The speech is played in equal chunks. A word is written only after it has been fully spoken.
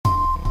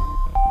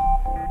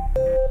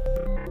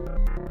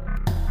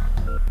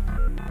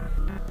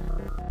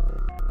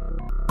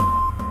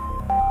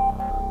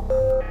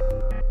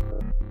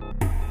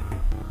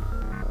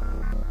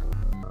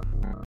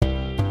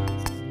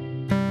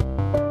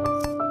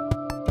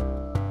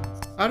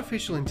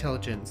Artificial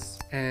intelligence,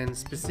 and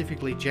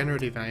specifically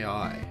generative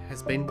AI,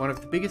 has been one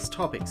of the biggest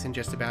topics in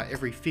just about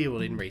every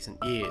field in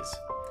recent years.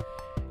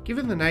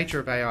 Given the nature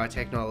of AI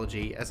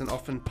technology as an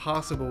often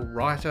passable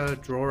writer,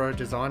 drawer,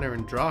 designer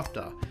and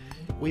drafter,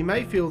 we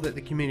may feel that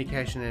the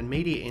communication and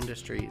media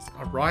industries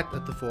are right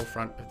at the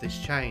forefront of this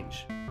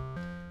change.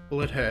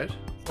 Will it hurt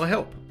or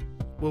help?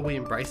 Will we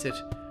embrace it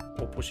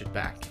or push it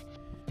back?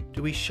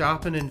 Do we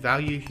sharpen and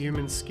value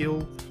human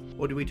skill,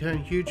 or do we turn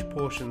huge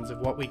portions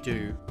of what we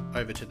do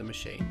over to the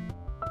machine?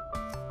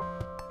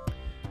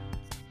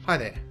 Hi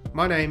there,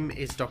 my name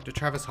is Dr.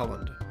 Travis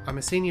Holland. I'm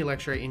a senior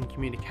lecturer in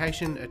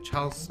communication at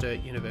Charles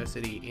Sturt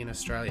University in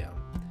Australia.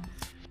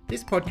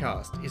 This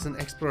podcast is an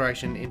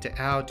exploration into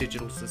our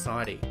digital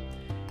society.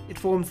 It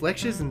forms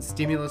lectures and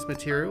stimulus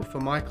material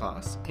for my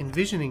class,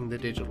 envisioning the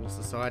digital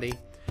society,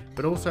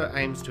 but also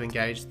aims to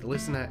engage the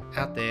listener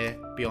out there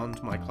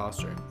beyond my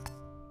classroom.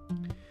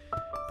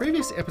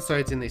 Previous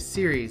episodes in this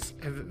series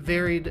have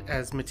varied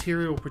as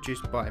material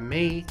produced by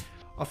me,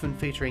 often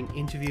featuring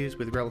interviews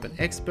with relevant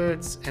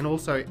experts, and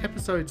also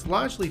episodes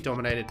largely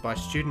dominated by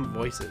student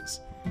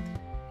voices.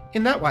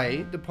 In that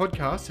way, the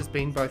podcast has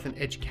been both an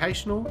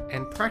educational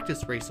and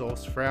practice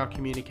resource for our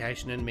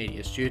communication and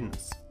media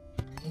students.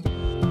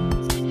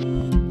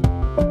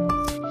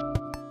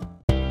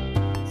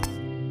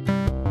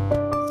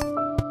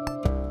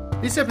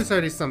 This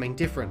episode is something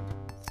different.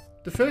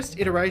 The first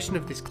iteration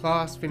of this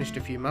class finished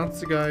a few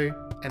months ago,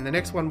 and the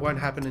next one won't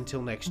happen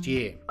until next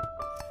year.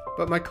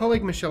 But my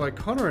colleague Michelle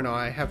O'Connor and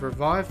I have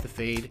revived the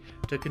feed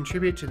to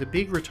contribute to the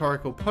big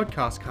Rhetorical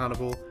Podcast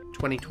Carnival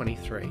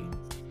 2023.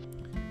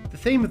 The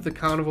theme of the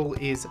carnival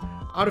is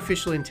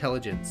Artificial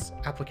Intelligence,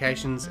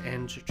 Applications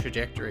and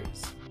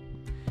Trajectories.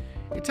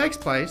 It takes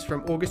place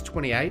from August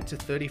 28 to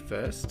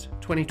 31st,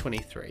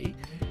 2023,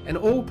 and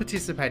all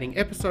participating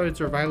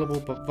episodes are available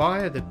but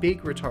via the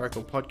Big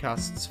Rhetorical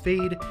Podcasts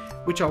feed,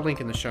 which I'll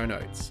link in the show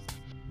notes.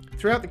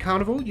 Throughout the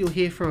carnival, you'll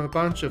hear from a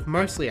bunch of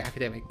mostly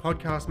academic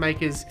podcast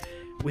makers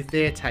with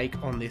their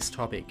take on this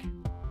topic.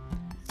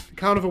 The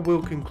carnival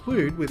will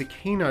conclude with a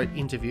keynote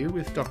interview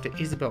with Dr.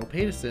 Isabel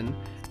Peterson,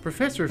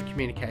 Professor of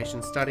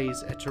Communication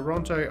Studies at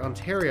Toronto,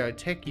 Ontario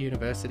Tech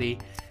University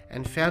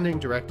and founding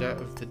director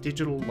of the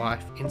Digital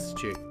Life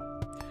Institute.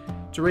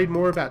 To read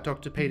more about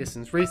Dr.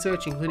 Peterson's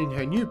research, including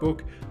her new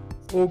book,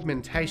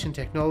 Augmentation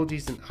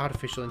Technologies and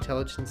Artificial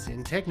Intelligence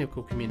in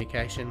Technical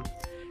Communication,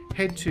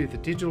 head to the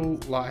Digital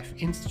Life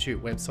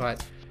Institute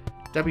website,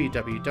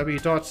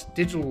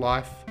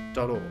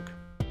 www.digitallife.org.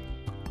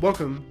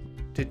 Welcome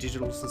to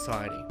Digital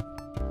Society.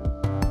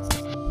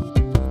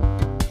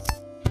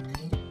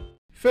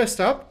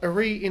 First up, a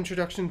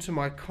reintroduction to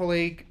my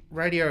colleague,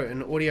 radio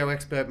and audio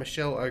expert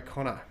Michelle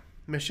O'Connor.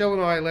 Michelle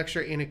and I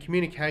lecture in a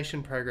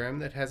communication program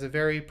that has a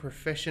very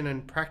profession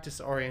and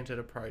practice-oriented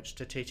approach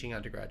to teaching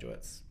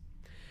undergraduates.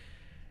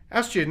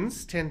 Our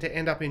students tend to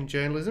end up in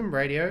journalism,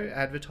 radio,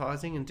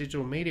 advertising and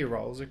digital media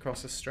roles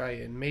across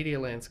Australian media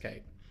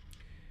landscape.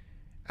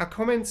 Our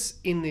comments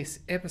in this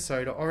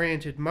episode are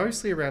oriented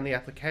mostly around the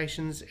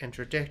applications and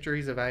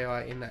trajectories of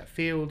AI in that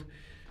field,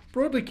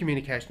 broadly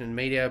communication and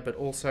media, but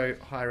also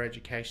higher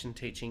education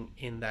teaching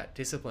in that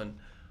discipline.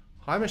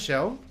 Hi,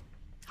 Michelle.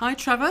 Hi,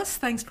 Travis.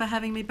 Thanks for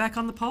having me back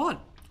on the pod.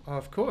 Oh,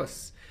 of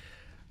course.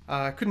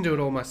 I couldn't do it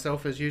all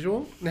myself as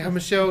usual. Now,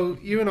 Michelle,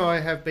 you and I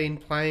have been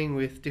playing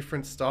with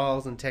different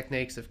styles and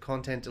techniques of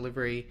content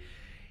delivery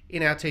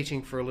in our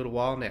teaching for a little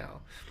while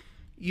now.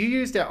 You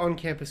used our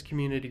on-campus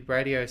community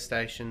radio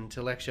station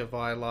to lecture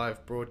via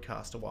live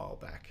broadcast a while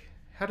back.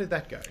 How did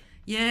that go?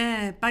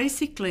 Yeah,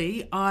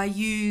 basically I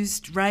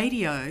used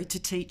radio to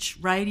teach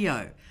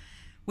radio.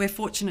 We're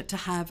fortunate to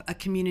have a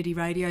community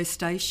radio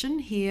station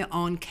here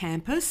on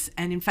campus,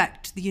 and in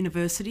fact the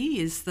university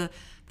is the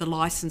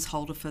licence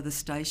holder for the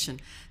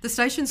station. The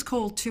station's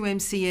called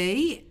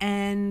 2MCE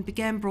and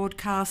began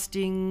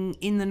broadcasting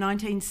in the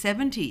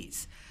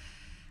 1970s.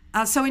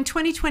 So in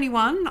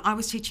 2021 I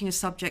was teaching a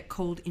subject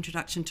called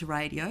Introduction to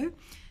Radio,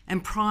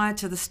 and prior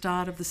to the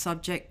start of the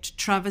subject,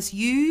 Travis,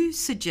 you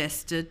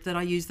suggested that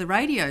I use the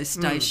radio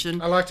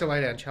station. I like to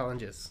lay down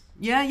challenges.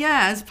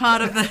 Yeah, as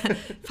part of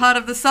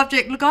the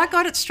subject. Look, I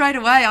got it straight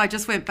away. I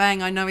just went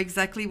bang. I know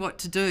exactly what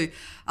to do.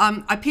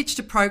 I pitched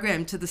a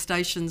program to the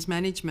station's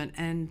management,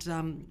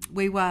 and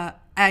we were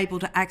able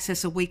to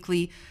access a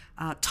weekly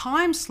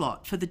time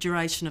slot for the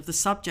duration of the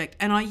subject.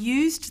 And I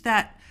used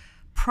that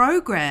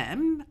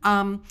program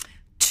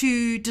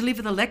to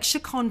deliver the lecture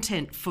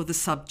content for the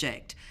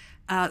subject.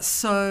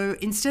 So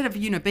instead of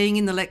being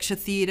in the lecture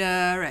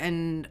theatre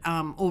and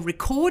or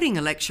recording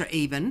a lecture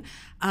even,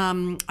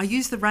 I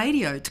use the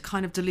radio to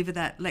kind of deliver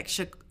that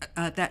lecture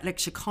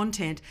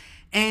content.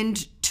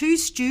 And 2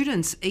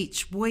 students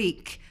each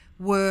week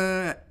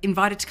were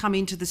invited to come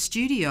into the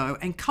studio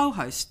and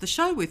co-host the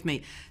show with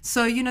me.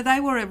 So they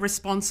were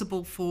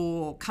responsible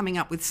for coming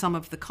up with some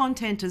of the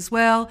content as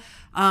well,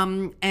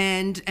 and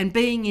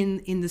being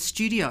in the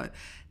studio.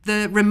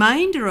 The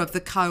remainder of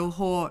the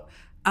cohort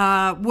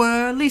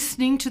were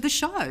listening to the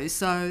show.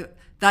 So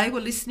They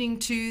were listening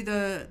to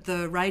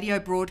the radio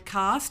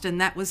broadcast,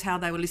 and that was how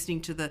they were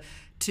listening to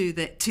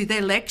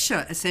their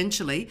lecture.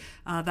 Essentially,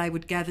 they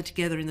would gather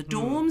together in the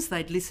dorms.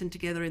 They'd listen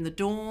together in the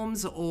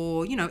dorms,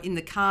 or in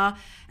the car.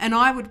 And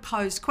I would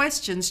pose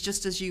questions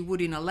just as you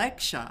would in a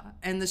lecture,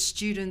 and the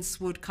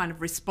students would kind of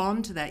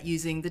respond to that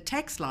using the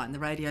text line, the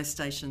radio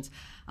station's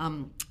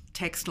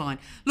text line.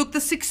 Look,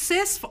 the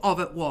success of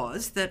it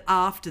was that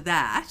after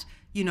that,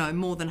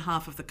 more than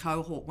half of the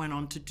cohort went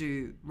on to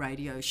do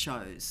radio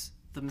shows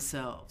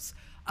themselves.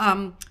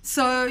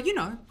 So,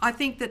 I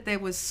think that there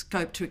was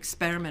scope to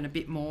experiment a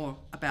bit more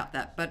about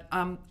that. But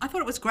I thought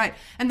it was great.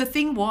 And the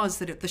thing was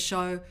that the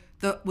show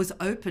that was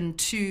open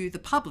to the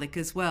public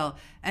as well.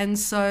 And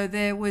so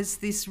there was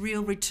this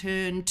real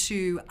return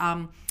to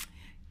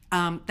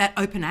that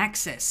open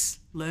access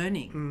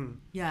learning.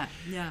 Yeah.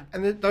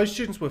 And those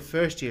students were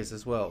first years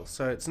as well.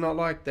 So it's not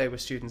like they were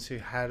students who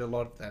had a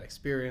lot of that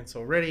experience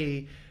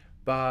already,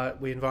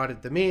 but we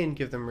invited them in,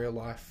 give them real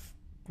life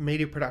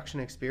media production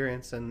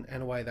experience, and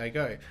away they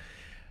go.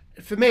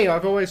 For me,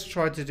 I've always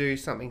tried to do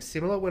something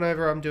similar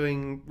whenever I'm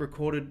doing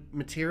recorded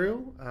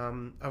material.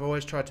 I've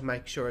always tried to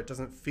make sure it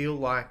doesn't feel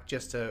like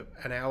just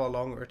an hour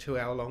long or a 2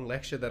 hour long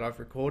lecture that I've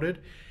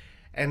recorded.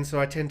 And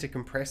so I tend to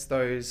compress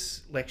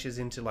those lectures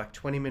into like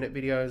 20-minute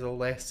videos or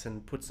less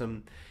and put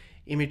some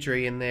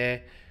imagery in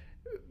there.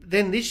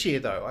 Then this year,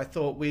 though, I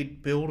thought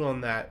we'd build on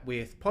that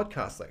with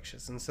podcast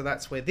lectures. And so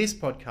that's where this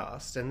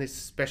podcast and this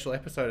special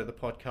episode of the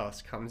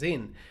podcast comes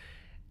in.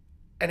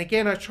 And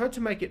again, I tried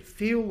to make it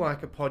feel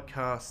like a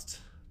podcast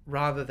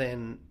rather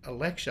than a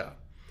lecture.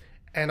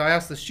 And I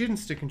asked the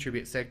students to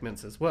contribute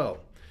segments as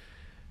well.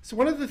 So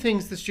one of the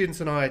things the students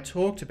and I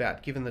talked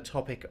about, given the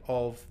topic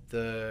of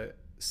the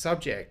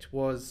subject,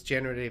 was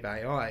generative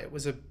AI. It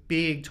was a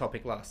big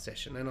topic last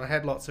session, and I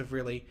had lots of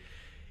really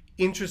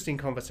interesting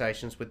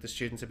conversations with the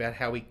students about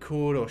how we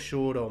could or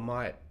should or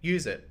might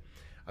use it.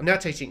 I'm now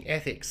teaching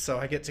ethics, so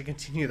I get to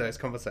continue those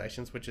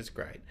conversations, which is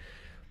great.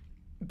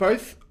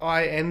 Both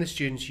I and the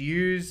students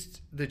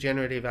used the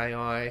generative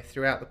AI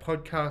throughout the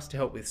podcast to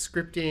help with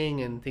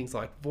scripting and things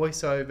like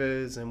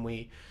voiceovers, and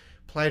we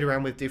played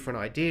around with different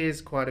ideas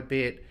quite a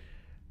bit.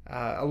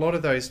 A lot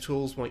of those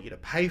tools want you to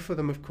pay for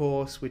them, of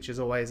course, which is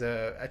always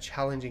a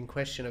challenging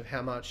question of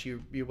how much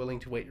you're willing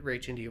to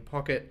reach into your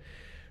pocket.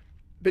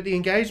 But the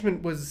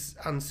engagement was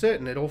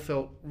uncertain. It all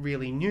felt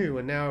really new,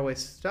 and now we're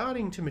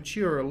starting to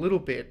mature a little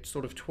bit,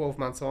 sort of 12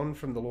 months on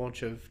from the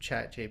launch of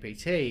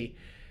ChatGPT.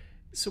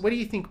 So where do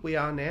you think we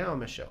are now,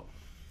 Michelle?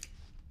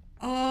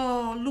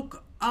 Oh,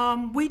 look,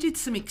 we did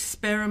some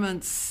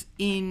experiments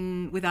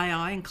with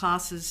AI in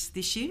classes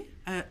this year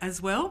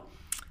as well.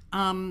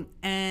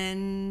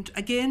 And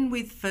again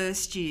with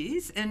first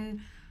years.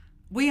 And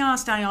we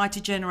asked AI to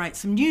generate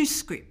some news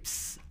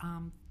scripts,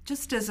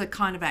 just as a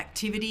kind of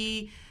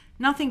activity,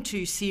 nothing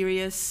too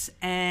serious.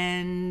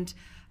 And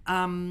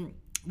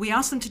we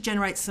asked them to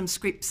generate some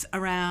scripts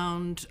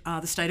around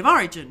the state of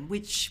origin,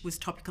 which was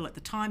topical at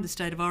the time. The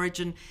state of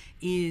origin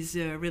is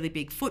a really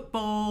big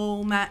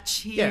football match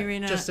here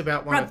in just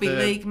about one rugby of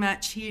the... league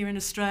match here in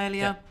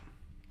Australia.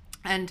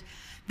 And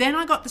then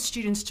I got the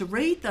students to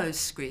read those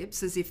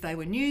scripts as if they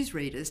were news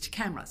readers to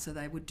camera. So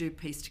they would do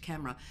piece to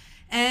camera.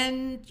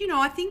 And,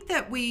 I think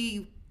that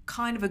we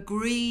kind of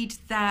agreed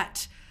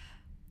that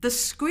the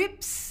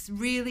scripts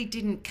really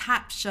didn't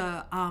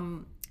capture,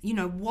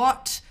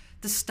 what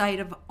the state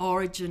of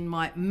origin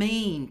might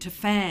mean to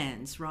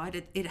fans,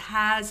 right? It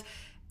has,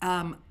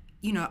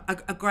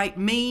 a great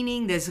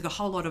meaning. There's a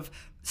whole lot of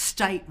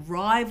state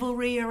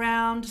rivalry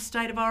around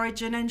state of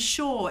origin. And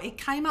sure, it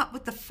came up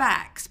with the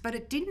facts, but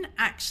it didn't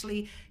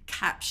actually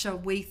capture,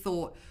 we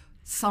thought,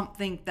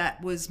 something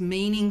that was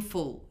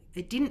meaningful.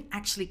 It didn't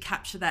actually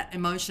capture that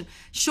emotion.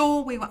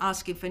 Sure, we were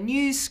asking for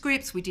news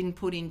scripts. We didn't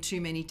put in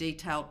too many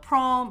detailed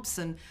prompts,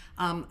 and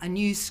a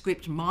news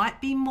script might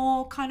be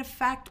more kind of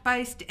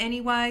fact-based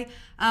anyway.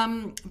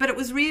 But it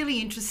was really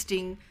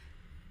interesting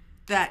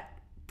that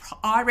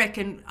I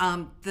reckon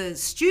the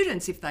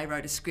students, if they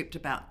wrote a script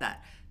about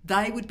that,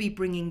 they would be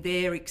bringing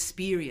their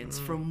experience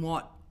from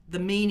what the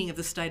meaning of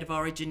the state of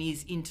origin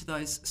is into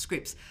those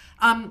scripts.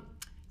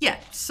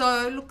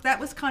 So look, that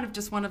was kind of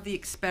just one of the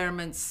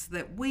experiments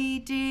that we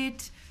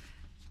did.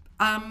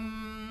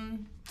 The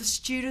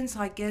students,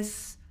 I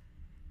guess,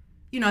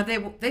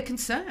 they're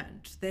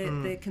concerned.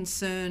 They're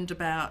concerned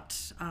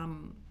about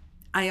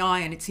AI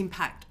and its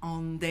impact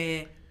on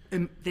their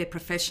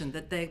profession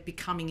that they're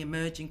becoming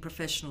emerging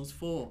professionals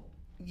for.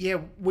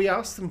 Yeah, we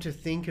asked them to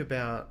think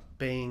about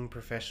being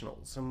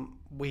professionals, and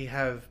we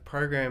have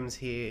programs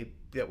here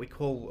that we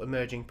call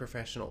emerging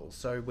professionals.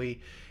 So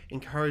we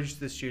encourage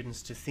the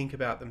students to think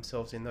about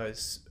themselves in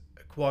those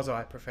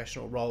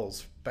quasi-professional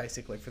roles,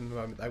 basically from the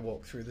moment they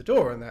walk through the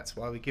door, and that's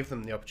why we give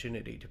them the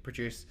opportunity to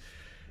produce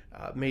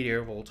media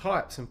of all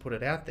types and put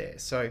it out there.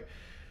 So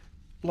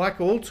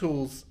like all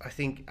tools, I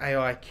think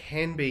AI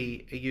can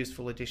be a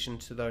useful addition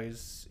to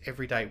those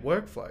everyday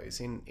workflows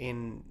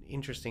in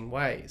interesting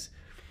ways.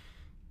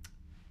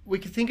 We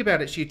could think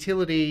about its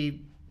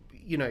utility,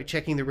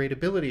 checking the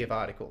readability of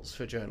articles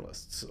for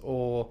journalists,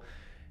 or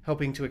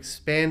helping to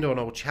expand on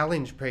or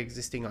challenge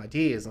pre-existing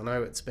ideas. I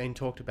know it's been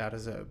talked about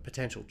as a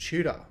potential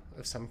tutor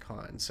of some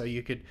kind. So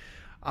you could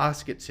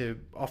ask it to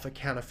offer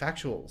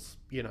counterfactuals,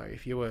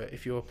 if you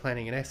were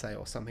planning an essay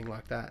or something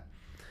like that.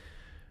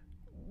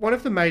 One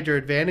of the major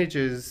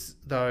advantages,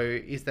 though,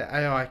 is that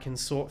AI can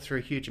sort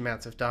through huge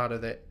amounts of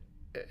data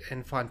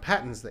and find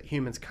patterns that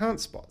humans can't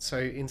spot. So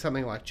in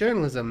something like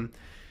journalism,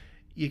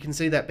 you can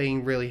see that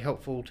being really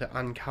helpful to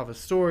uncover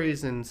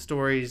stories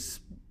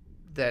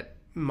that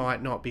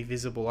might not be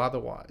visible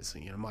otherwise.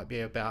 It might be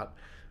about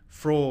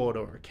fraud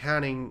or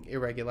accounting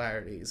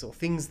irregularities or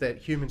things that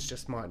humans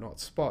just might not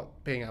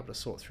spot, being able to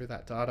sort through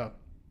that data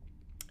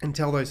and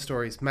tell those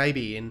stories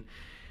maybe in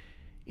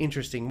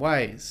interesting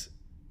ways.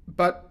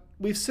 But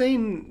we've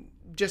seen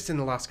just in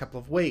the last couple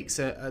of weeks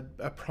a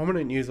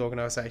prominent news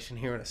organisation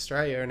here in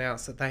Australia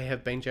announced that they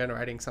have been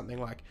generating something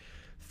like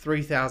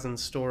 3,000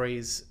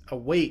 stories a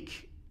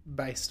week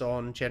based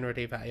on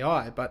generative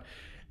AI. But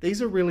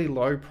these are really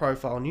low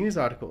profile news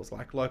articles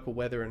like local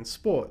weather and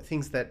sport,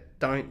 things that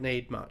don't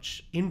need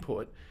much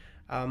input,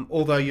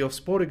 although your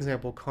sport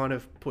example kind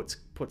of puts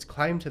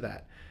claim to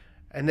that.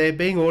 And they're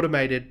being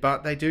automated,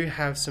 but they do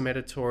have some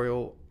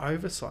editorial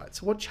oversight.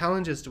 So what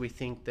challenges do we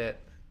think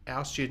that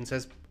our students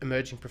as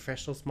emerging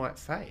professionals might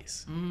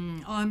face?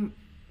 I'm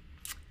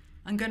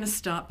going to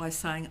start by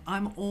saying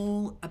I'm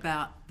all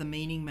about the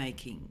meaning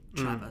making,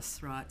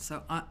 Travis, right?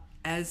 So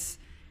as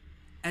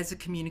a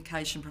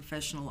communication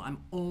professional, I'm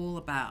all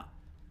about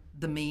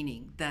the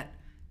meaning that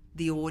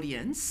the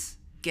audience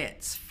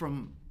gets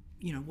from,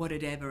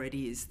 whatever it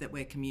is that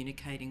we're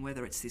communicating,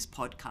 whether it's this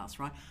podcast,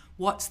 right?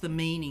 What's the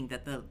meaning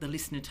that the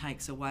listener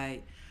takes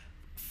away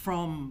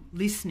from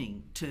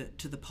listening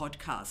to the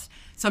podcast?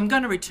 So I'm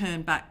going to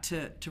return back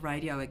to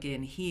radio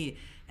again here.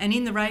 And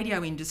in the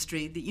radio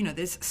industry,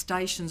 there's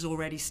stations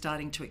already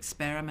starting to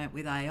experiment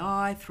with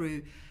AI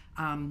through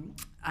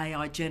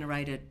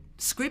AI-generated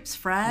scripts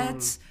for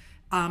ads,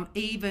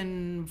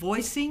 even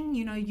voicing,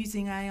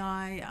 using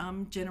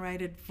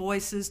AI-generated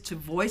voices to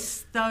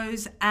voice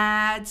those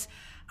ads.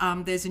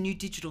 There's a new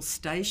digital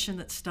station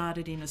that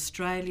started in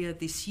Australia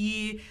this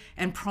year,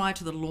 and prior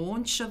to the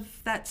launch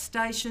of that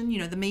station,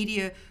 the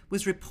media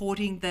was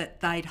reporting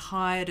that they'd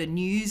hired a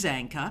news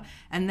anchor,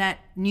 and that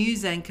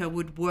news anchor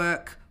would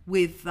work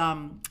with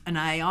an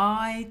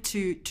AI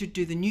to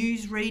do the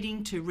news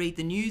reading, to read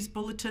the news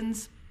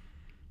bulletins.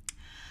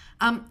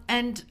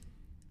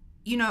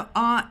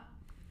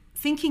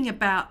 Thinking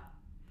about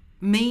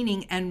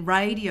meaning and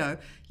radio,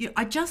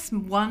 I just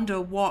wonder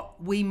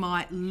what we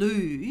might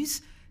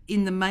lose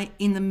in the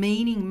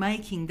meaning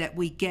making that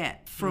we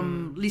get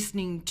from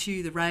listening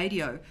to the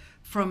radio,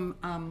 from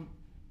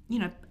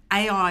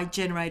AI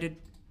generated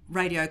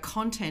radio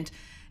content.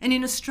 And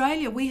in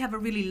Australia, we have a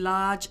really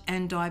large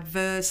and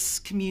diverse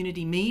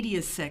community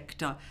media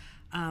sector,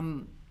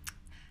 and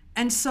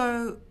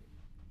so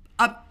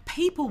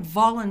people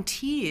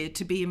volunteer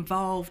to be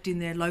involved in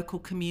their local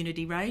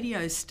community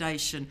radio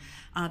station.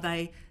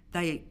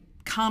 They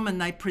come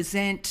and they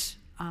present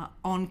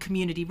on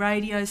community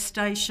radio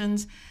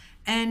stations.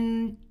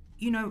 And,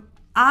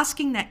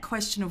 asking that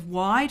question of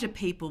why do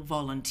people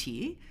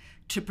volunteer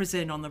to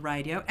present on the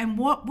radio, and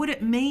what would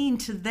it mean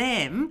to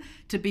them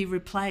to be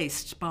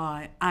replaced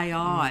by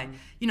AI,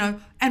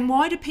 and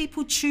why do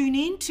people tune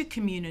into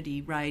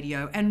community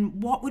radio,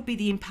 and what would be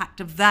the impact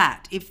of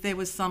that if there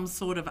was some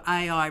sort of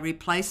AI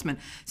replacement?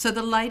 So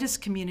the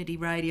latest community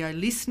radio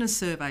listener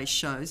survey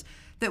shows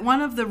that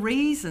one of the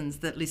reasons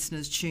that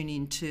listeners tune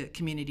into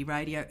community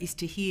radio is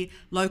to hear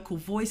local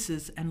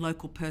voices and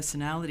local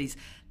personalities.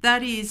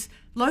 That is,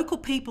 local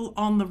people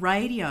on the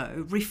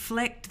radio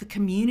reflect the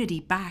community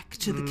back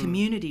to the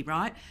community,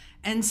 right?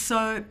 And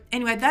so,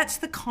 anyway, that's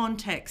the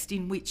context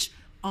in which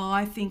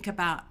I think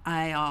about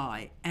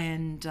AI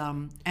and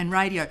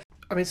radio.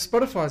 I mean,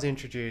 Spotify's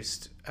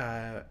introduced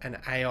an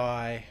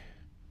AI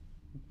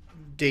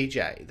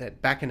DJ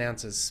that back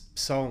announces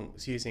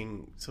songs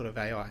using sort of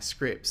AI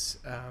scripts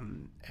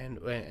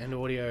and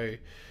audio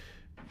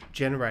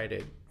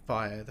generated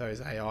via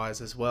those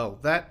AIs as well.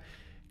 That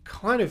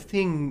kind of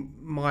thing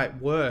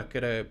might work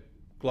at a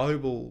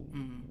global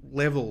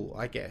level,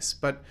 I guess.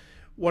 But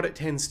what it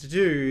tends to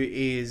do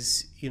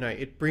is,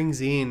 it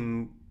brings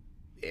in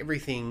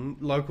everything,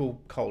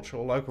 local culture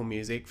or local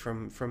music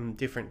from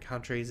different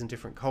countries and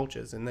different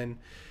cultures, and then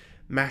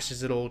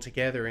mashes it all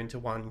together into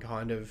one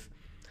kind of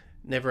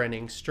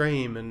never-ending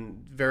stream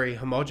and very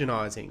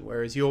homogenizing,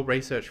 whereas your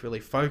research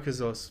really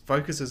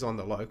focuses on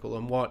the local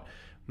and what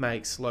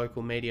makes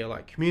local media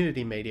like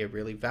community media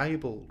really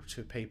valuable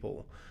to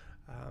people.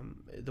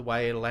 The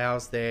way it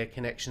allows their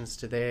connections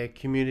to their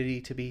community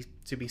to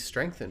be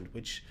strengthened,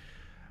 which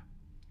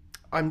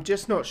I'm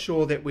just not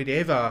sure that we'd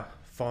ever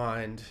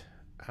find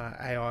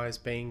AI as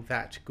being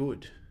that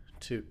good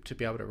to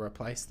be able to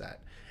replace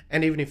that.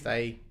 And even if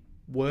they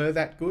were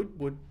that good,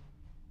 would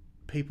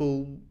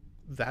people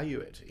value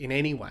it in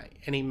any way,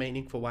 any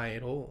meaningful way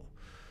at all?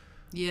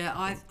 Yeah,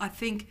 I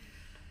think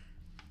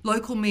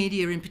local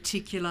media in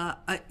particular,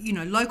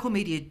 local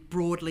media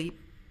broadly,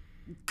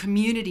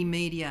 community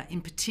media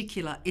in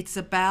particular, it's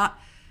about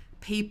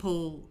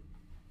people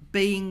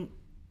being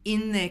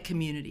in their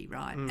community,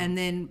 right? And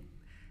then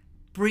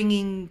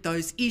bringing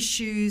those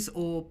issues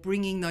or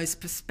bringing those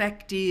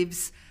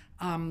perspectives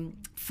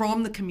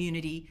from the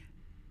community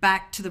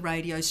back to the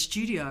radio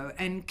studio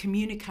and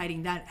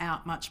communicating that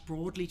out much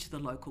broadly to the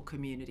local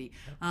community.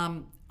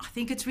 I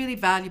think it's really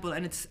valuable,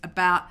 and it's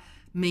about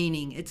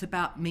meaning. It's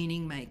about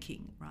meaning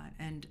making, right?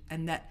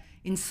 And that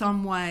in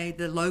some way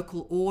the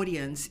local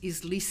audience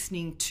is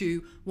listening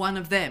to one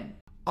of them.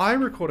 I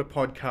record a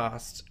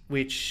podcast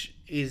which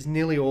is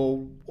nearly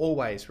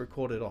always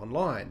recorded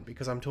online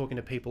because I'm talking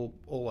to people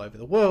all over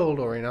the world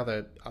or in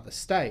other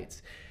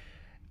states.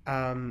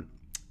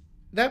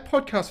 That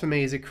podcast for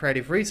me is a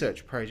creative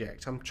research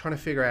project. I'm trying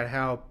to figure out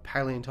how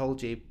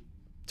paleontology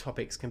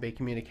topics can be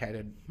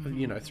communicated,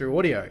 through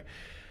audio.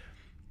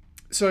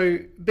 So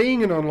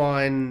being an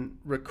online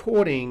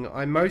recording,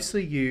 I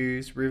mostly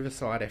use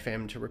Riverside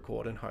FM to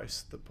record and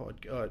host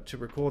to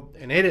record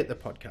and edit the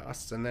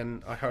podcasts, and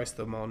then I host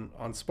them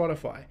on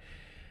Spotify.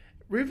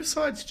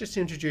 Riverside's just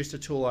introduced a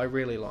tool I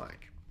really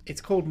like. It's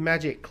called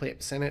Magic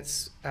Clips, and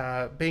it's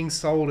being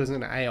sold as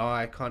an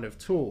AI kind of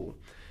tool.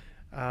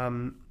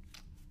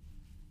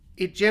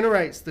 It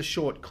generates the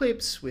short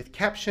clips with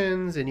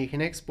captions, and you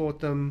can export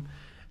them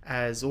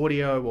as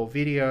audio or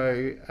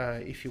video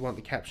if you want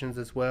the captions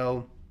as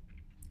well.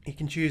 You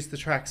can choose the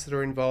tracks that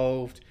are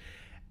involved,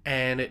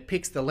 and it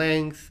picks the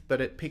length, but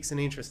it picks an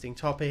interesting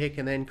topic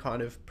and then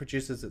kind of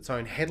produces its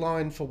own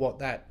headline for what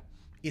that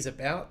is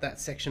about, that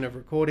section of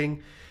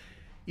recording.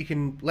 You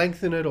can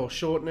lengthen it or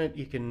shorten it.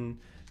 You can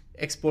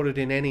export it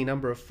in any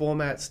number of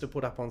formats to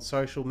put up on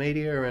social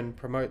media and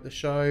promote the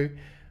show.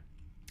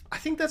 I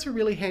think that's a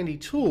really handy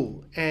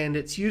tool, and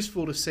it's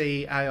useful to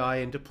see AI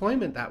in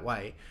deployment that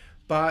way.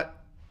 But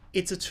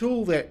it's a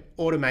tool that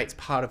automates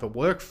part of a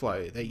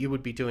workflow that you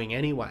would be doing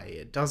anyway.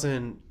 It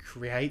doesn't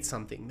create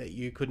something that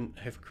you couldn't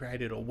have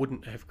created or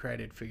wouldn't have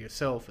created for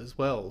yourself as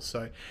well.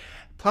 So,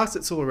 plus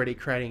it's already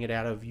creating it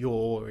out of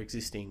your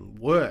existing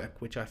work,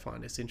 which I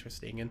find is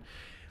interesting. And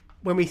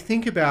when we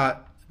think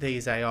about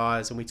these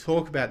AIs and we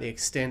talk about the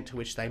extent to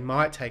which they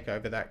might take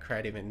over that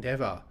creative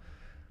endeavor,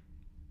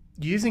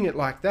 using it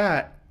like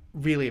that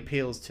really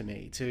appeals to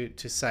me,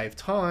 to save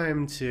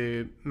time,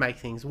 to make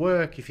things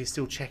work if you're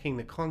still checking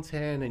the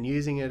content and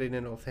using it in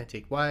an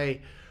authentic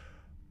way,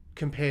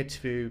 compared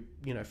to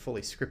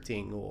fully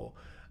scripting or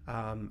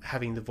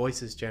having the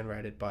voices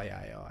generated by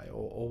AI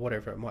or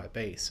whatever it might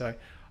be. So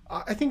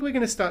I think we're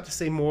going to start to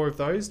see more of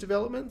those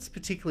developments,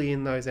 particularly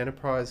in those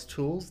enterprise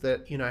tools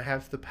that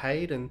have the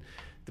paid, and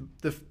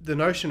the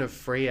notion of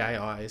free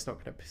AI is not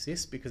going to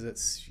persist because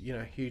it's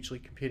hugely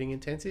computing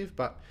intensive.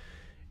 But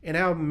in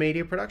our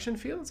media production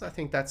fields, I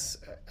think that's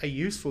a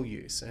useful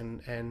use,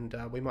 and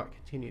we might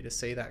continue to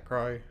see that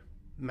grow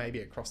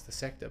maybe across the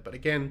sector. But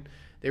again,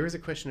 there is a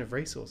question of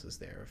resources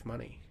there, of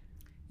money.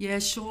 Yeah,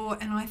 sure.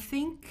 And I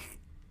think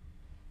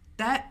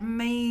that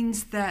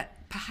means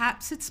that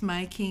perhaps it's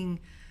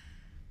making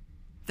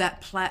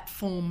that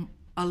platform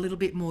a little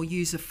bit more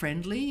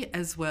user-friendly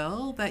as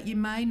well, that you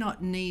may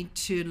not need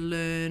to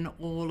learn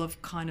all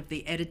of kind of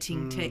the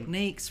editing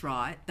techniques,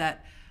 right?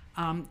 That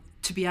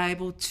to be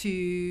able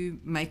to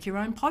make your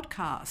own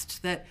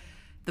podcast, that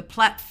the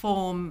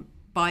platform,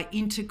 by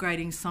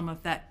integrating some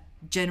of that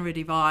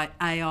generative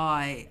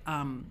AI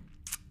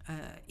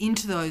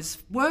into those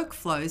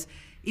workflows,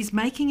 is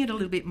making it a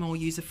little bit more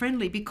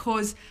user-friendly,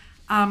 because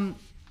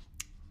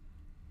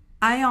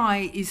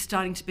AI is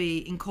starting to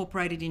be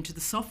incorporated into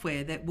the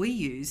software that we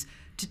use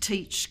to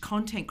teach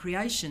content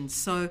creation.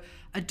 So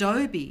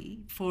Adobe,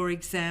 for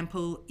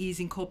example, is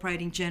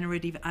incorporating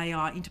generative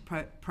AI into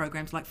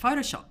programs like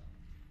Photoshop.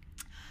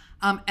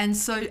 And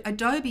so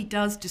Adobe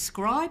does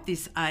describe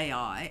this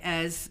AI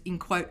as, in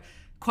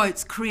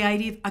quotes,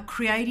 a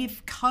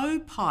creative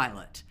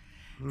co-pilot.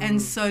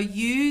 And so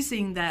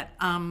using that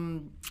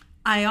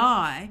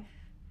AI,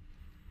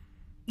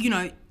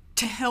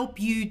 to help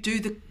you do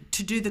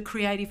the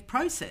creative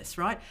process,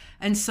 right?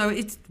 And so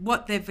it's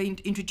what they've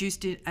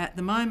introduced at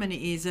the moment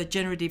is a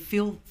generative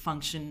fill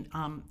function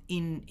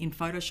in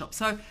Photoshop.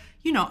 So,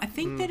 I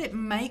think that it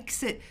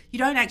makes it, you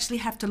don't actually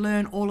have to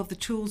learn all of the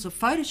tools of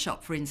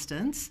Photoshop, for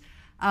instance.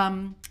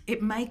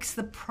 It makes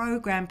the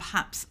program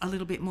perhaps a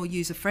little bit more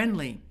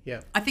user-friendly.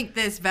 Yeah. I think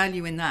there's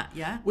value in that,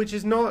 yeah? Which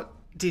is not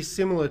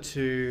dissimilar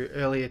to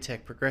earlier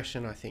tech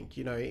progression, I think.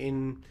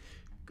 In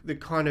the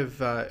kind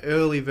of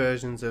early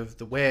versions of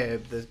the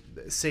web, the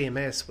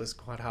CMS was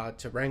quite hard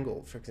to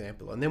wrangle, for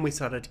example. And then we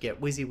started to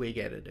get WYSIWYG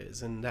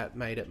editors, and that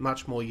made it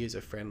much more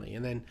user-friendly.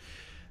 And then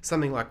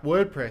something like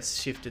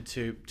WordPress shifted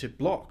to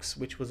blocks,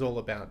 which was all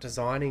about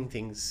designing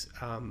things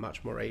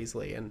much more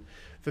easily. And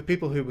for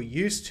people who were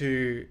used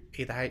to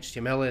either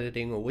HTML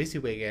editing or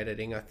WYSIWYG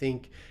editing, I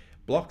think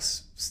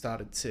blocks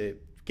started to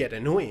get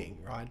annoying,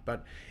 right?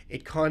 But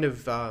it kind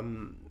of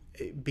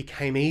it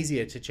became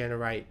easier to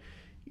generate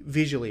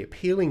visually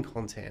appealing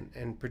content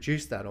and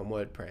produce that on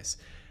WordPress.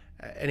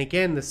 And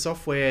again, the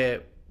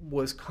software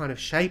was kind of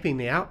shaping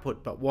the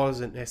output, but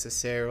wasn't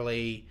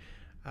necessarily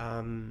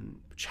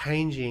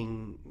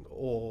changing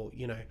or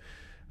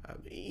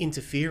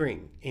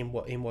interfering in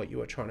what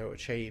you are trying to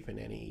achieve in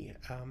any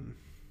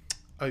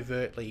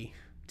overtly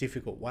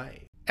difficult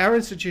way. Our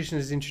institution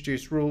has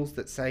introduced rules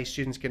that say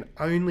students can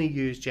only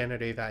use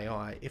generative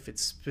AI if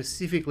it's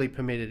specifically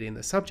permitted in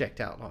the subject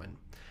outline.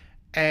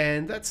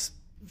 And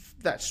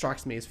that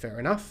strikes me as fair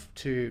enough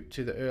to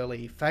the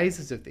early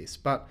phases of this.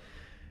 But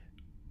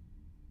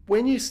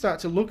when you start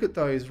to look at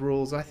those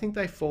rules, I think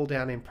they fall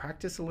down in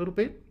practice a little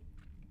bit.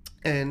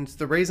 And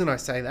the reason I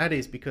say that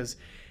is because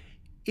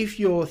if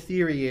your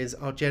theory is,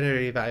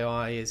 generative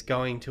AI is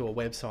going to a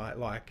website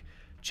like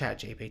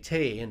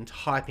ChatGPT and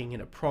typing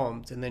in a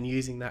prompt and then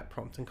using that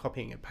prompt and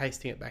copying and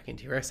pasting it back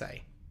into your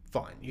essay,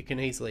 fine. You can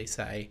easily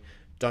say,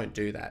 don't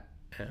do that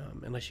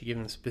unless you give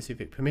them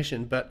specific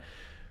permission. But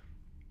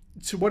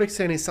to what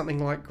extent is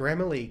something like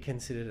Grammarly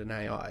considered an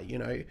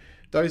AI?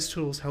 Those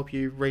tools help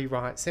you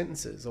rewrite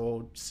sentences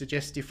or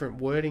suggest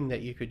different wording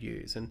that you could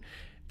use. And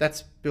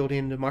that's built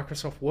into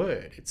Microsoft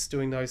Word. It's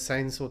doing those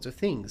same sorts of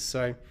things.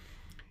 So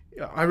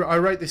I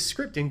wrote this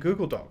script in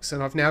Google Docs,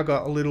 and I've now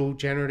got a little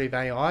generative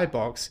AI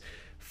box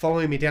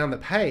following me down the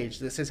page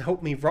that says,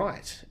 help me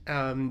write.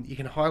 You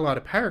can highlight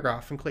a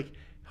paragraph and click,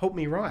 help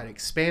me write,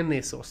 expand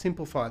this or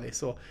simplify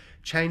this or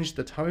change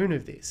the tone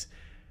of this.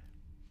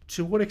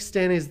 To what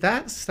extent is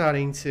that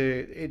starting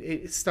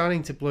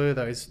to blur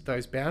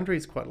those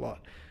boundaries quite a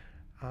lot?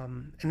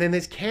 And then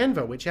there's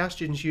Canva, which our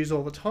students use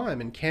all the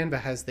time. And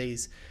Canva has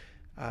these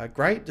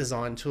great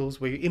design tools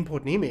where you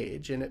import an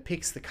image and it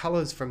picks the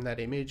colors from that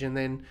image and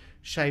then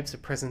shapes a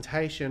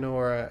presentation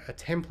or a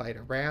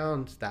template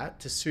around that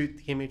to suit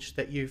the image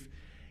that you've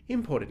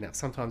imported. Now,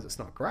 sometimes it's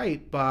not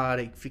great, but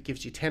if it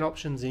gives you 10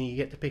 options and you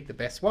get to pick the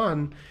best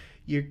one,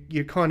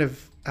 you're kind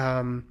of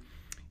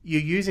you're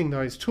using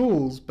those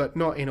tools, but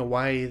not in a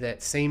way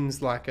that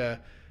seems like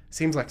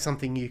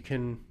something you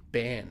can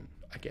ban,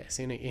 I guess,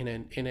 in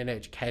an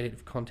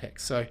educative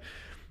context. So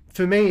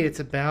for me, it's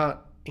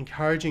about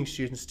encouraging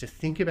students to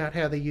think about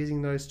how they're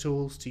using those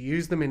tools, to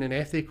use them in an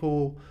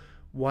ethical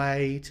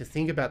way, to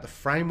think about the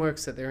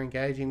frameworks that they're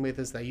engaging with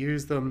as they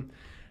use them,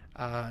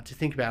 to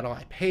think about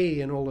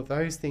IP and all of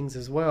those things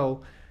as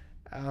well.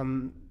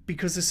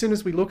 Because as soon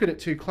as we look at it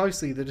too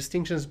closely, the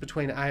distinctions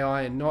between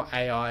AI and not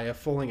AI are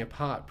falling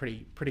apart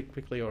pretty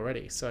quickly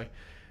already. So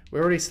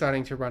we're already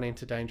starting to run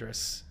into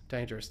dangerous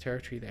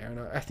territory there. And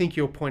I think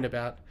your point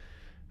about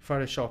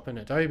Photoshop and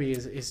Adobe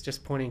is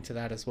just pointing to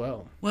that as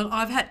well. Well,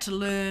 I've had to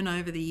learn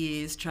over the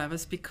years,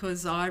 Travis,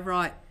 because I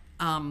write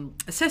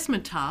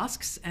assessment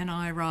tasks, and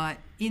I write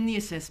in the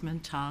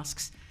assessment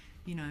tasks,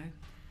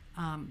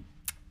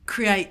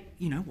 create,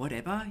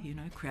 whatever,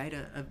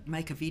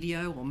 make a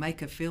video or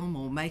make a film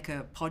or make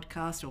a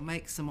podcast or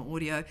make some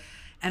audio.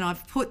 And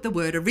I've put the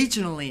word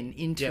original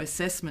into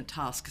assessment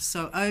tasks.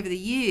 So over the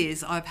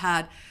years, I've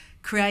had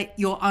create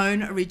your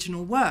own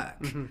original work.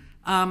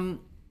 Mm-hmm.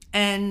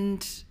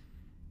 And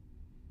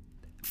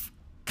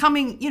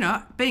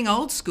being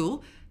old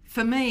school,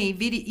 for me,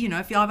 video,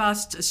 if I've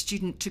asked a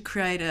student to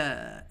create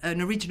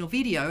an original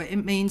video,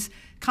 it means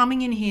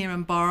coming in here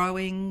and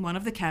borrowing one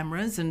of the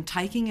cameras and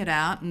taking it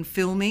out and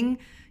filming,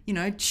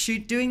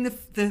 shooting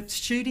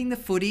the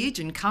footage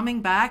and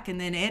coming back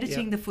and then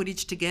editing the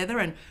footage together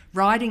and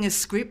writing a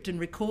script and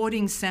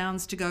recording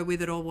sounds to go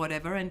with it or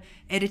whatever and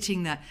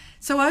editing that.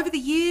 So over the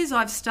years,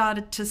 I've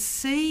started to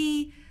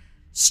see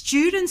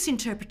students'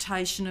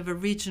 interpretation of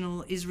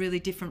original is really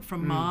different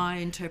from my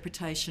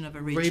interpretation of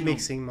original.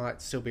 Remixing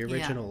might still be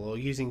original, or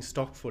using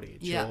stock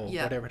footage, or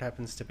whatever it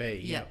happens to be.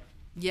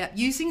 Yeah.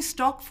 Using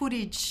stock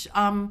footage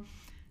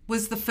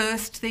was the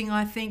first thing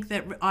I think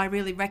that I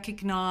really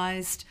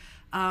recognised.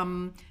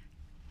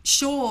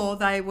 Sure,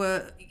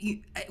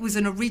 it was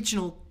an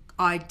original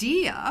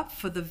idea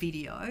for the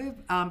video,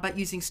 but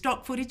using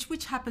stock footage,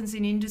 which happens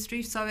in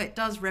industry, so it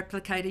does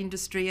replicate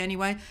industry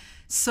anyway.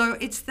 So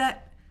it's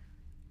that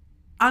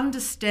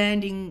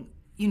understanding,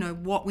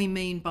 what we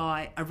mean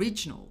by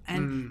original,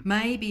 and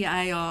maybe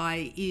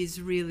AI is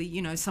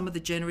really, some of the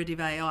generative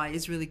AI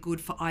is really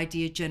good for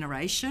idea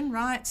generation,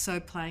 right?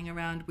 So playing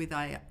around with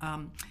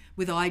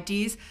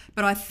ideas.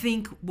 But I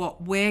think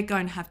what we're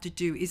going to have to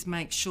do is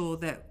make sure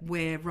that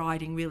we're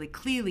writing really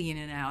clearly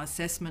in our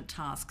assessment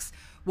tasks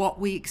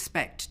what we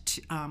expect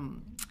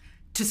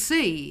to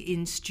see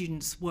in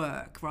students'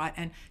 work, right?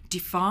 And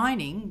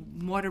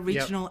defining what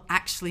original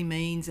actually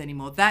means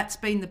anymore. That's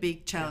been the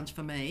big challenge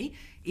for me,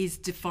 is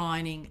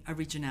defining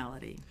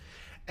originality.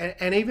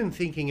 And even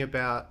thinking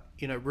about,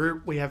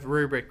 we have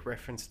rubric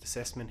referenced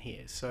assessment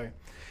here. So,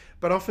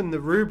 but often the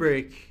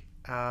rubric,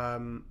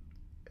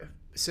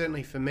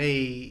 certainly for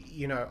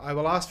me, I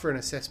will ask for an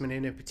assessment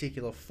in a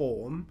particular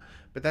form,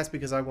 but that's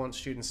because I want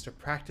students to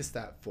practice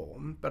that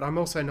form. But I'm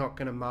also not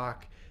going to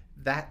mark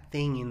that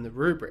thing in the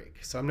rubric.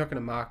 So I'm not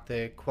going to mark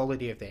the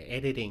quality of their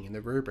editing in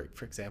the rubric,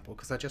 for example,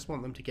 because I just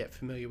want them to get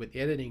familiar with the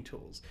editing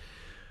tools.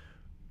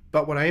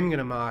 But what I am going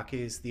to mark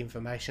is the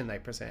information they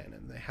present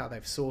and how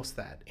they've sourced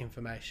that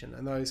information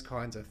and those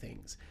kinds of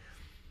things.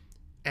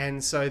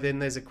 And so then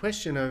there's a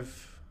question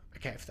of,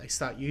 okay, if they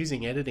start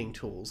using editing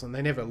tools and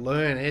they never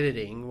learn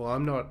editing,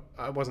 well,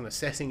 I wasn't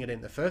assessing it in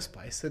the first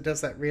place. So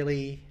does that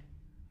really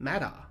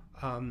matter?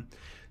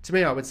 To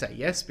me, I would say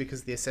yes,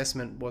 because the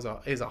assessment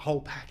is a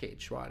whole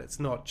package, right? It's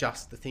not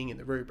just the thing in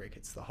the rubric.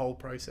 It's the whole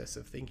process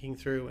of thinking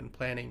through and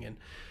planning and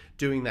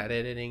doing that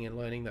editing and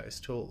learning those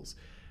tools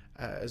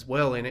as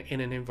well in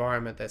an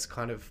environment that's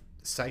kind of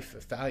safe for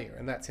failure.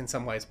 And that's in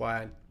some ways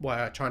why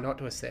I try not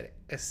to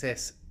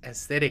assess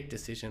aesthetic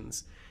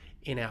decisions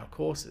in our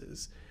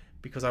courses,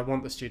 because I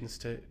want the students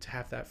to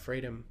have that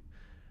freedom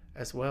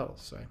as well.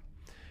 So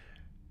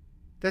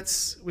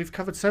we've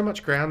covered so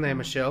much ground there,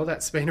 Michelle.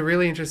 That's been a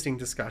really interesting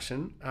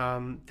discussion.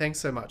 Thanks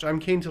so much. I'm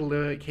keen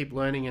to keep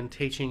learning and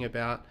teaching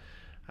about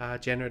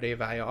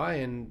generative AI,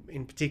 and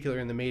in particular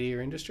in the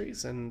media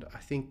industries. And I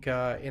think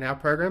in our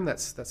program,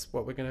 that's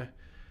what we're going to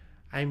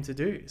aim to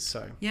do.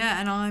 So yeah,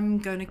 and I'm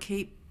going to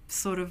keep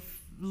sort of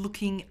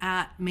looking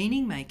at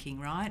meaning making,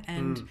 right?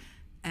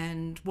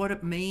 And what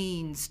it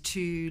means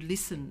to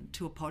listen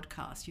to a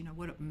podcast,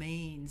 what it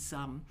means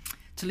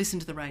to listen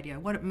to the radio,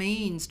 what it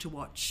means to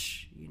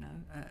watch,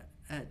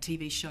 a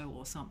TV show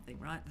or something,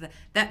 right?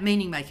 That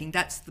meaning making,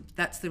 that's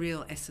the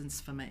real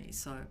essence for me.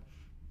 So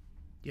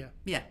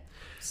yeah.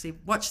 See,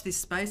 watch this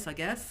space, I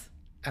guess.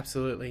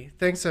 Absolutely.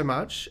 Thanks so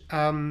much.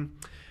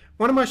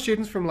 One of my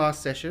students from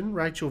last session,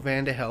 Rachel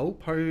Vanderhel,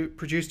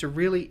 produced a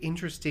really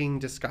interesting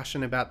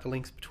discussion about the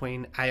links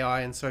between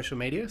AI and social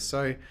media.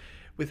 So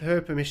with her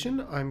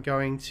permission, I'm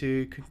going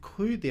to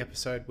conclude the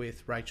episode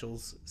with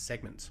Rachel's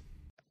segment.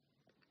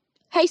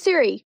 Hey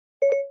Siri,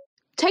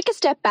 take a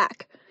step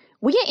back.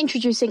 We are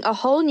introducing a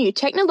whole new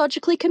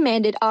technologically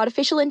commanded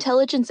artificial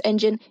intelligence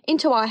engine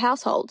into our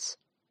households.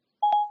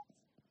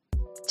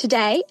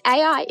 Today,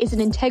 AI is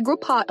an integral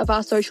part of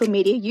our social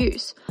media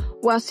use.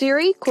 While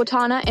Siri,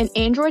 Cortana, and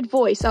Android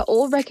Voice are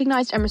all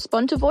recognized and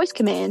respond to voice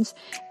commands,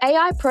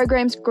 AI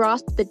programs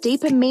grasp the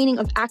deeper meaning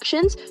of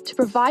actions to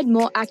provide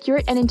more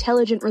accurate and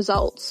intelligent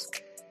results.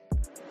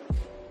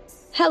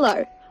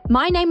 Hello,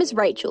 my name is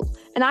Rachel,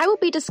 and I will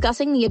be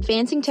discussing the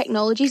advancing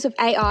technologies of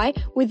AI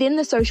within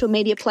the social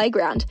media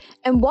playground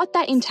and what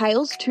that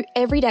entails to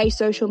everyday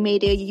social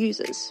media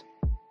users.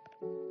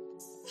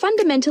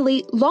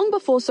 Fundamentally, long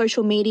before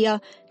social media,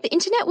 the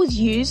internet was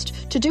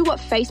used to do what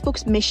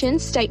Facebook's mission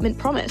statement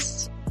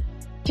promised: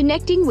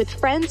 connecting with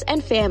friends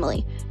and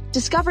family,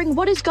 discovering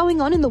what is going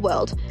on in the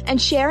world,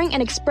 and sharing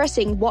and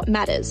expressing what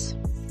matters.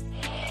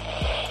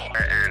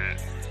 And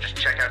just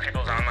check out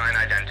people's online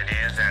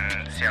identities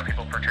and see how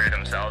people portray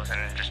themselves,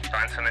 and just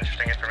find some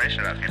interesting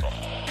information about people.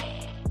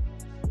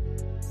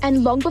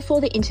 And long before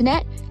the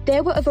internet,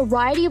 there were a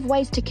variety of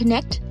ways to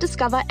connect,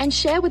 discover, and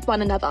share with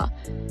one another.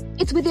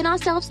 It's within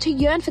ourselves to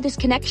yearn for this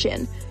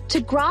connection, to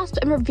grasp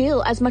and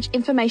reveal as much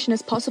information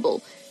as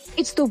possible.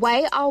 It's the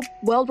way our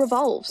world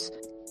revolves.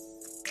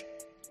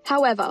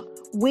 However,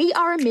 we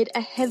are amid a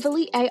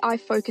heavily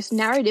AI-focused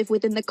narrative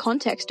within the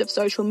context of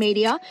social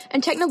media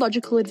and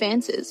technological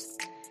advances.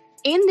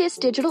 In this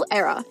digital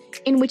era,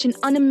 in which an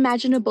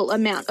unimaginable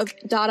amount of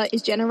data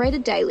is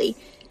generated daily,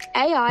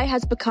 AI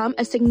has become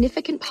a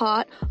significant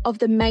part of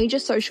the major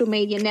social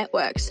media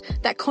networks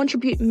that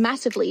contribute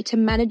massively to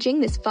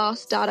managing this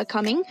vast data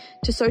coming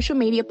to social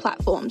media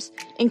platforms,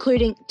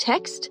 including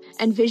text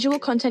and visual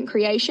content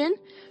creation,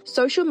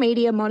 social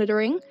media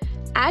monitoring,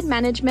 ad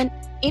management,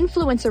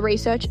 influencer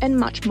research, and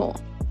much more.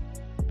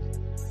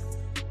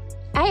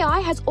 AI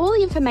has all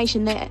the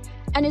information there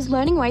and is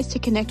learning ways to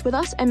connect with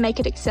us and make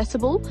it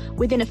accessible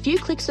within a few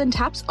clicks and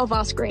taps of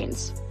our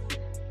screens.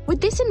 With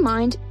this in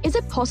mind, is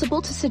it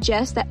possible to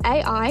suggest that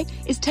AI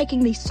is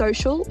taking the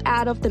social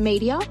out of the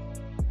media?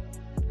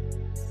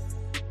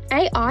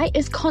 AI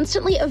is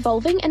constantly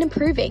evolving and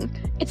improving.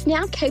 It's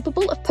now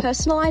capable of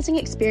personalizing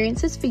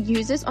experiences for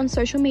users on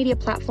social media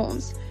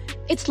platforms.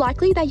 It's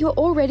likely that you're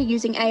already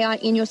using AI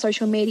in your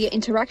social media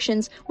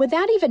interactions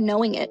without even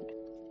knowing it.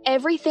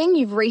 Everything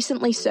you've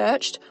recently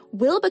searched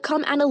will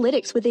become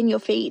analytics within your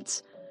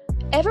feeds.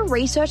 Ever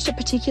researched a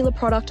particular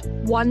product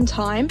one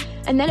time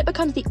and then it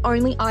becomes the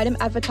only item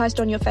advertised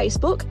on your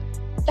Facebook?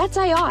 That's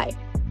AI.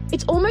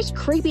 It's almost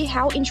creepy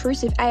how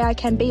intrusive AI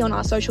can be on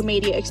our social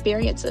media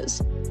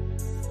experiences.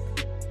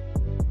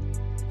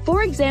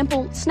 For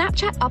example,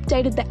 Snapchat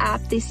updated the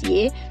app this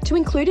year to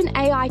include an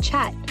AI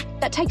chat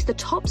that takes the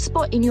top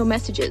spot in your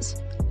messages.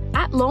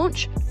 At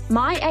launch,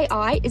 My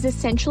AI is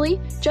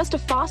essentially just a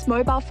fast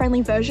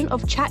mobile-friendly version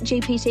of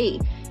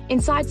ChatGPT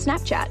inside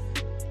Snapchat.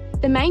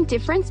 The main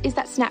difference is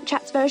that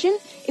Snapchat's version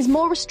is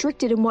more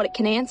restricted in what it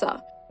can answer.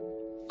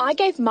 I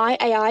gave my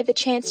AI the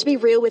chance to be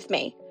real with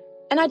me,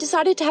 and I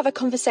decided to have a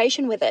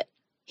conversation with it.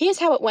 Here's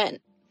how it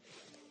went.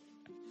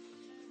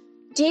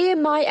 Dear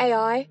my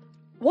AI,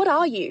 what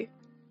are you?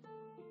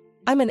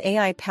 I'm an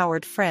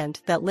AI-powered friend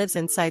that lives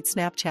inside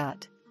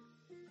Snapchat.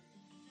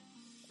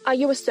 Are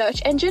you a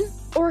search engine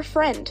or a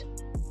friend?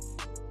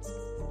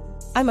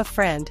 I'm a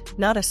friend,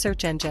 not a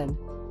search engine.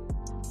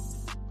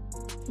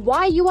 Why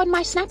are you on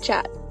my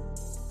Snapchat?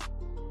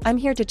 I'm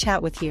here to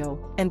chat with you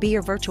and be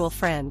your virtual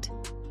friend.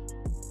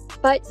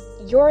 But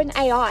you're an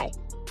AI.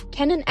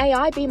 Can an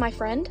AI be my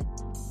friend?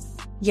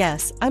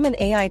 Yes, I'm an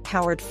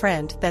AI-powered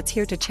friend that's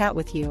here to chat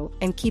with you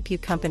and keep you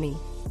company.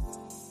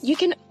 You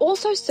can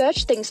also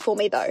search things for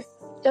me though.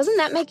 Doesn't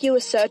that make you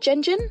a search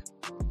engine?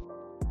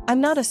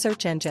 I'm not a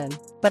search engine,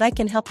 but I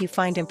can help you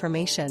find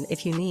information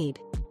if you need.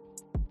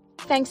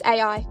 Thanks,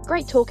 AI.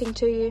 Great talking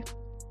to you.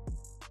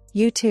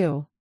 You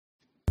too.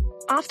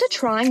 After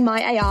trying My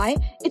AI,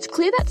 it's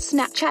clear that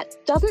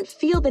Snapchat doesn't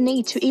feel the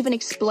need to even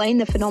explain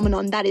the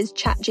phenomenon that is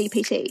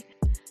ChatGPT,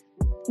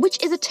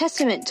 which is a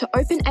testament to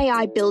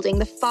OpenAI building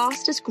the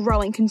fastest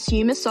growing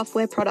consumer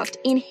software product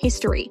in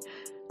history.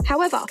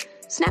 However,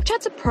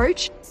 Snapchat's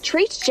approach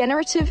treats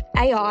generative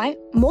AI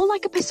more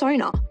like a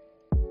persona.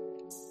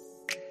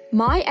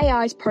 My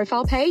AI's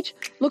profile page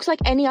looks like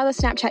any other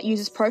Snapchat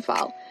user's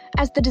profile,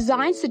 as the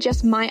design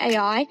suggests My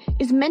AI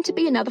is meant to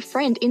be another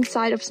friend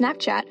inside of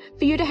Snapchat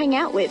for you to hang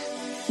out with,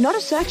 not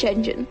a search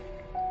engine.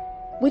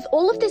 With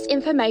all of this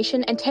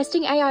information and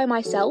testing AI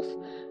myself,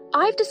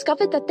 I've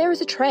discovered that there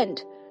is a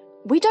trend.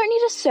 We don't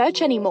need to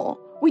search anymore.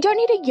 We don't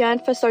need to yearn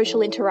for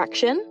social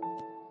interaction.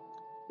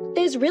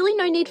 There's really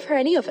no need for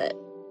any of it.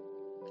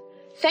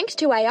 Thanks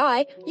to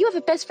AI, you have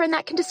a best friend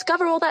that can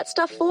discover all that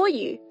stuff for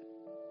you.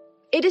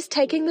 It is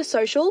taking the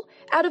social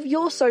out of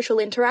your social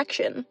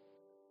interaction.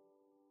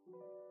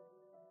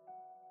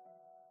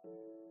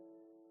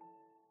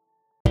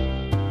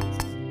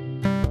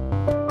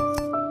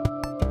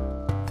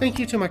 Thank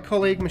you to my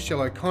colleague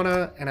Michelle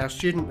O'Connor and our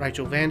student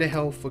Rachel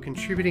Vanderhel for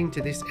contributing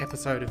to this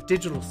episode of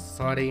Digital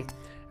Society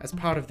as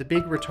part of the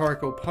big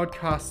Rhetorical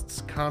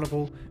Podcasts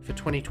Carnival for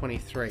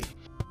 2023.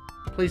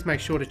 Please make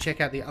sure to check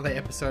out the other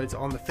episodes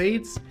on the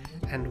feeds,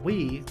 and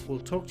we will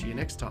talk to you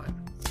next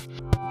time.